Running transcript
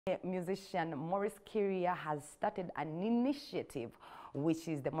musician Maurice Kirya has started an initiative which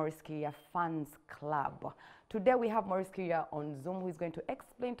is the Maurice Kirya Fans Club. Today we have Maurice Kirya on Zoom who is going to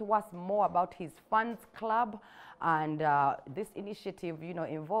explain to us more about his fans club, and this initiative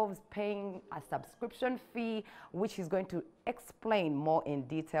involves paying a subscription fee, which he's going to explain more in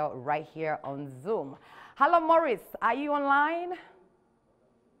detail right here on Zoom. Hello Maurice, are you online?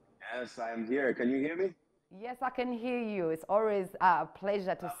 Yes, I am here. Can you hear me? Yes, I can hear you. It's always a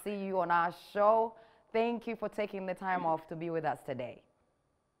pleasure to see you on our show. Thank you for taking the time off to be with us today.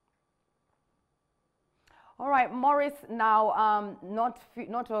 All right, Maurice, now, not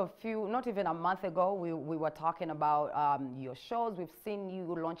even a month ago, we were talking about your shows. We've seen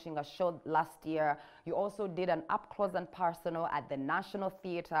you launching a show last year. You also did an up close and personal at the National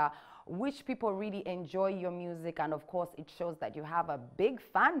Theatre, which people really enjoy your music. And of course, it shows that you have a big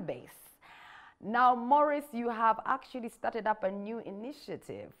fan base. Now, Maurice, you have actually started up a new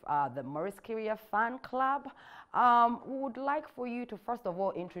initiative, the Maurice Kirya Fan Club. We would like for you to, first of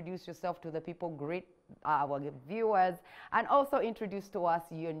all, introduce yourself to the people, greet our viewers, and also introduce to us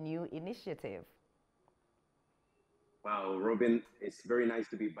your new initiative. Wow, Robin, it's very nice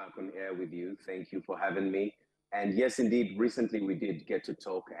to be back on air with you. Thank you for having me. And yes, indeed, recently we did get to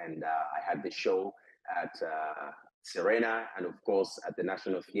talk, and I had the show at Serena and, of course, at the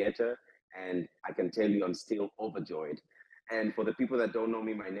National Theatre. And I can tell you I'm still overjoyed. And for the people that don't know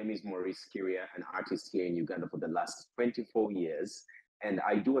me, my name is Maurice Kirya, an artist here in Uganda for the last 24 years. And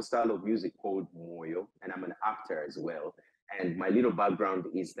I do a style of music called Moyo, and I'm an actor as well. And my little background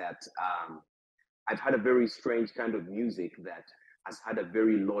is that I've had a very strange kind of music that has had a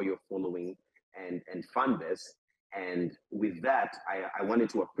very loyal following and fan base. And with that, I wanted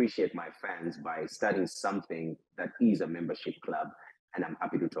to appreciate my fans by starting something that is a membership club, and I'm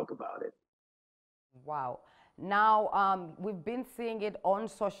happy to talk about it. Wow. Now, we've been seeing it on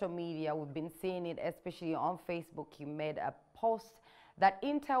social media. We've been seeing it especially on Facebook. You made a post that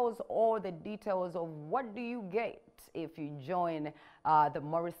entails all the details of what do you get if you join the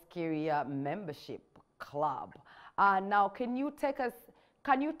Maurice Kirya membership club. Now, can you take us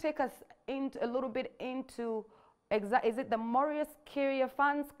into a little bit into is it the Maurice Kirya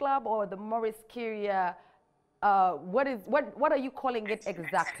Fans Club or the Maurice Kirya? What are you calling it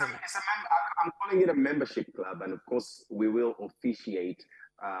exactly? I'm calling it a membership club, and of course, we will officiate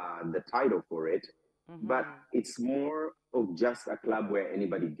the title for it. But it's more of just a club where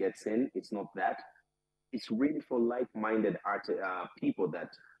anybody gets in. It's not that. It's really for like-minded people that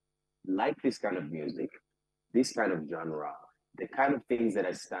like this kind of music, this kind of genre, the kind of things that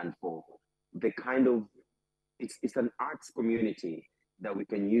I stand for, the kind of it's an arts community that we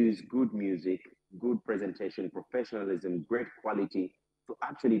can use good music, good presentation, professionalism, great quality to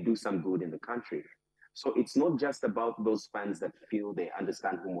actually do some good in the country. So it's not just about those fans that feel they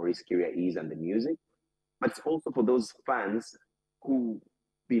understand who Maurice Kirya is and the music, but it's also for those fans who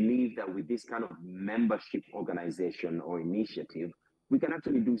believe that with this kind of membership organization or initiative, we can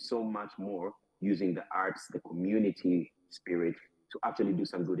actually do so much more using the arts, the community spirit to actually do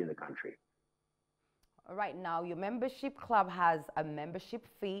some good in the country. Right now, your membership club has a membership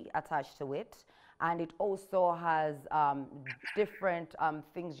fee attached to it, and it also has different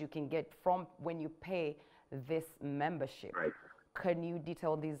things you can get from when you pay this membership. Right. Can you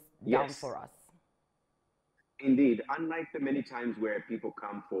detail these down for us? Indeed, unlike the many times where people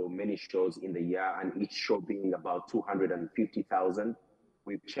come for many shows in the year and each show being about 250,000,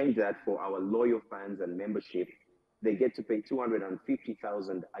 we've changed that for our loyal fans and membership. They get to pay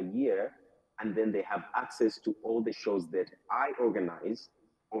 250,000 a year, and then they have access to all the shows that I organize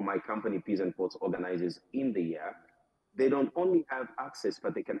or my company Peas and Pots organizes in the year. They don't only have access,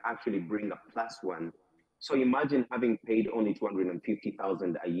 but they can actually bring a plus one. So imagine having paid only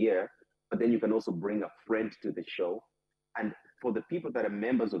 250,000 a year, but then you can also bring a friend to the show. And for the people that are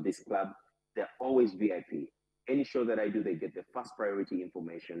members of this club, they're always VIP. Any show that I do, they get the first priority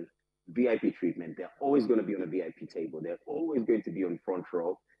information, VIP treatment. They're always going to be on a VIP table. They're always going to be on front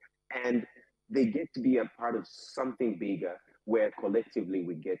row. And they get to be a part of something bigger where collectively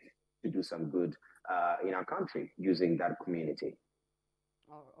we get to do some good in our country using that community.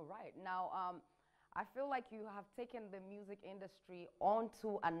 All right. Now, I feel like you have taken the music industry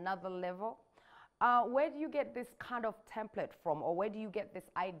onto another level. Where do you get this kind of template from, or where do you get this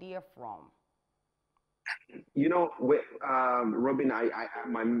idea from? You know, Robin,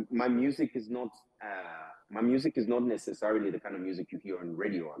 my music is not necessarily the kind of music you hear on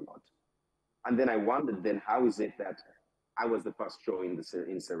radio a lot. And then I wondered, then how is it that I was the first show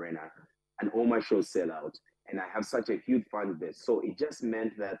in Serena, and all my shows sell out, and I have such a huge fan base? So it just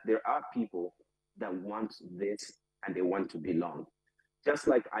meant that there are people that want this and they want to belong. just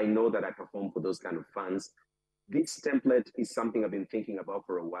like I know that I perform for those kind of fans, this template is something I've been thinking about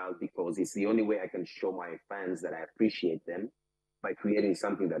for a while because it's the only way I can show my fans that I appreciate them by creating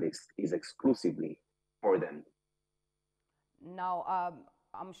something that is exclusively for them. Now,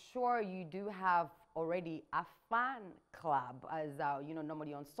 I'm sure you do have already a fan club, as you know,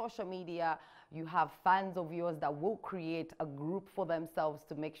 normally on social media, you have fans of yours that will create a group for themselves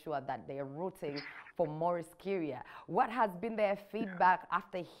to make sure that they're rooting for Maurice Kirya. What has been their feedback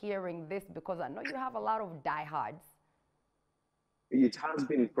after hearing this? Because I know you have a lot of diehards. It has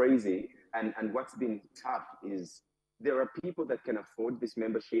been crazy. And what's been tough is there are people that can afford this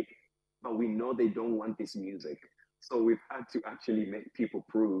membership, but we know they don't want this music. So we've had to actually make people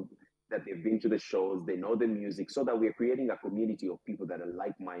prove that they've been to the shows, they know the music, so that we're creating a community of people that are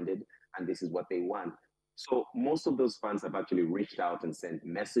like-minded and this is what they want. So most of those fans have actually reached out and sent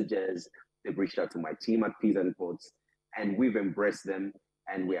messages. They've reached out to my team at Peas and Pots, and we've embraced them,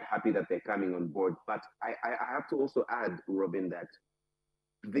 and we're happy that they're coming on board. But I have to also add, Robin, that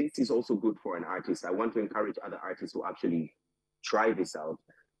this is also good for an artist. I want to encourage other artists to actually try this out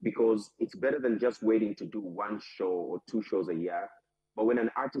because it's better than just waiting to do one show or two shows a year. But when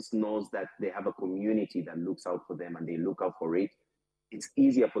an artist knows that they have a community that looks out for them and they look out for it, it's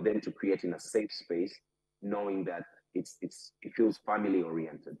easier for them to create in a safe space, knowing that it feels family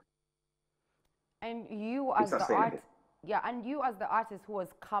oriented. And you as the art, yeah, and you as the artist who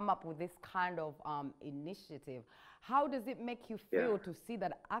has come up with this kind of initiative, how does it make you feel to see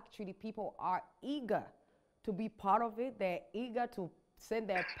that actually people are eager to be part of it? They're eager to send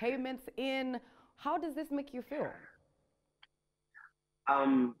their payments in. How does this make you feel?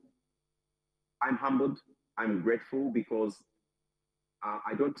 I'm humbled. I'm grateful because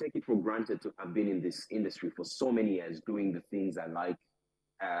I don't take it for granted to have been in this industry for so many years, doing the things I like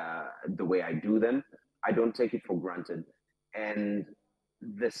the way I do them. I don't take it for granted. And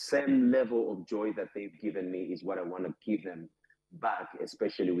the same level of joy that they've given me is what I want to give them back,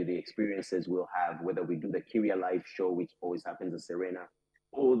 especially with the experiences we'll have, whether we do the Kirya Live show, which always happens in Serena,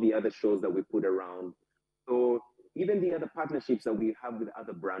 or the other shows that we put around. So even the other partnerships that we have with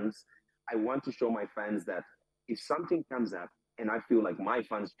other brands, I want to show my fans that if something comes up and I feel like my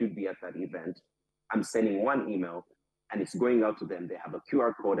fans should be at that event, I'm sending one email and it's going out to them. They have a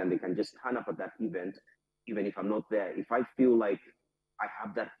QR code and they can just turn up at that event, even if I'm not there. If I feel like I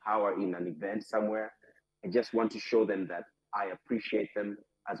have that power in an event somewhere, I just want to show them that I appreciate them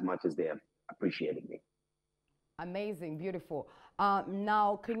as much as they have appreciated me. Amazing, beautiful.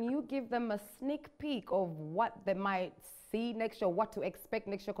 Now, can you give them a sneak peek of what they might see next year, what to expect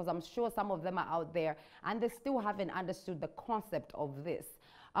next year? Because I'm sure some of them are out there and they still haven't understood the concept of this.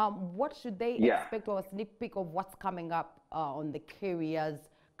 What should they expect, or a sneak peek of what's coming up on the Kirya's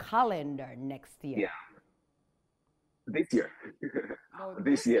calendar next year? Yeah. This year. No,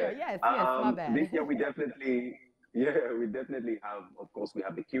 this year. Yes, my bad. This year we definitely have, of course, we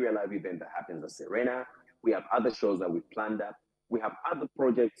have the Kirya Live event that happens at Serena. We have other shows that we've planned up. We have other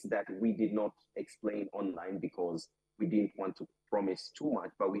projects that we did not explain online because we didn't want to promise too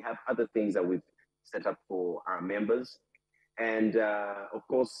much, but we have other things that we've set up for our members. And of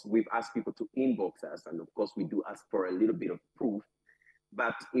course, we've asked people to inbox us. And of course, we do ask for a little bit of proof.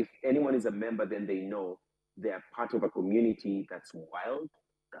 But if anyone is a member, then they know they are part of a community that's wild,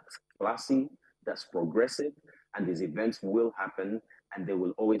 that's classy, that's progressive. And these events will happen and they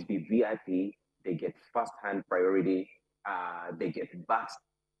will always be VIP. They get first-hand priority. They get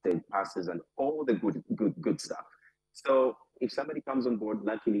backstage passes and all the good stuff. So if somebody comes on board,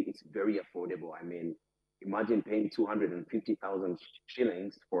 luckily it's very affordable. I mean, imagine paying 250,000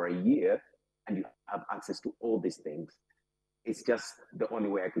 shillings for a year and you have access to all these things. It's just the only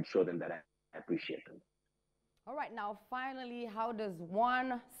way I could show them that I appreciate them. All right, now finally, how does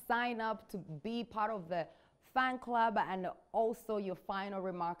one sign up to be part of the fan club, and also your final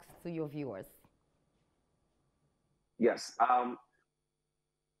remarks to your viewers? Yes,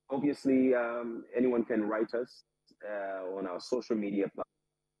 obviously anyone can write us on our social media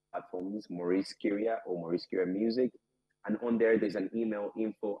platforms, Maurice Kirya or Maurice Kirya Music. And on there's an email,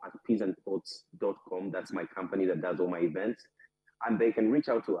 info@peasandpots.com. That's my company that does all my events. And they can reach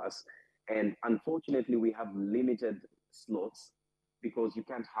out to us. And unfortunately, we have limited slots because you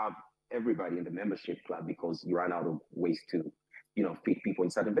can't have everybody in the membership club because you run out of ways to, fit people in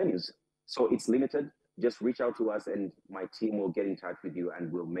certain venues. So it's limited. Just reach out to us and my team will get in touch with you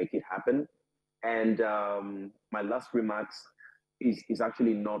and we'll make it happen. And my last remarks is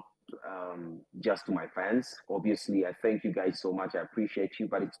actually not just to my fans. Obviously, I thank you guys so much. I appreciate you,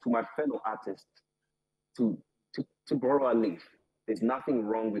 but it's to my fellow artists to borrow a leaf. There's nothing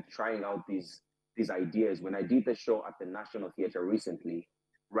wrong with trying out these these ideas. When I did the show at the National Theatre recently,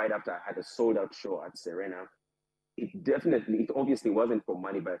 right after I had a sold out show at Serena, it obviously wasn't for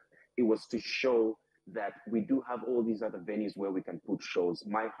money, but it was to show that we do have all these other venues where we can put shows.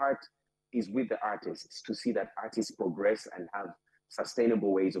 My heart is with the artists to see that artists progress and have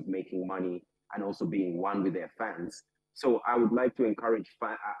sustainable ways of making money and also being one with their fans. So I would like to encourage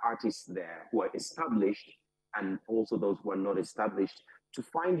artists there who are established and also those who are not established to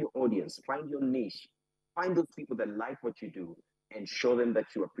find your audience, find your niche, find those people that like what you do and show them that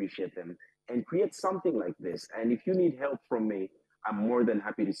you appreciate them and create something like this. And if you need help from me, I'm more than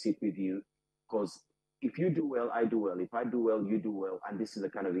happy to sit with you because if you do well, I do well. If I do well, you do well. And this is the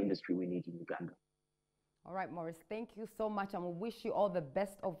kind of industry we need in Uganda. All right, Maurice, thank you so much. And we wish you all the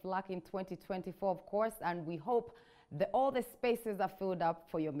best of luck in 2024, of course. And we hope that all the spaces are filled up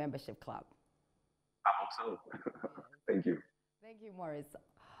for your membership club. I hope so. Thank you. Thank you, Maurice.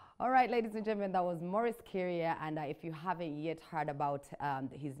 All right, ladies and gentlemen, that was Maurice Kirya. And if you haven't yet heard about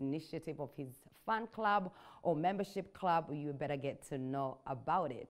his initiative of his fan club or membership club, you better get to know about it.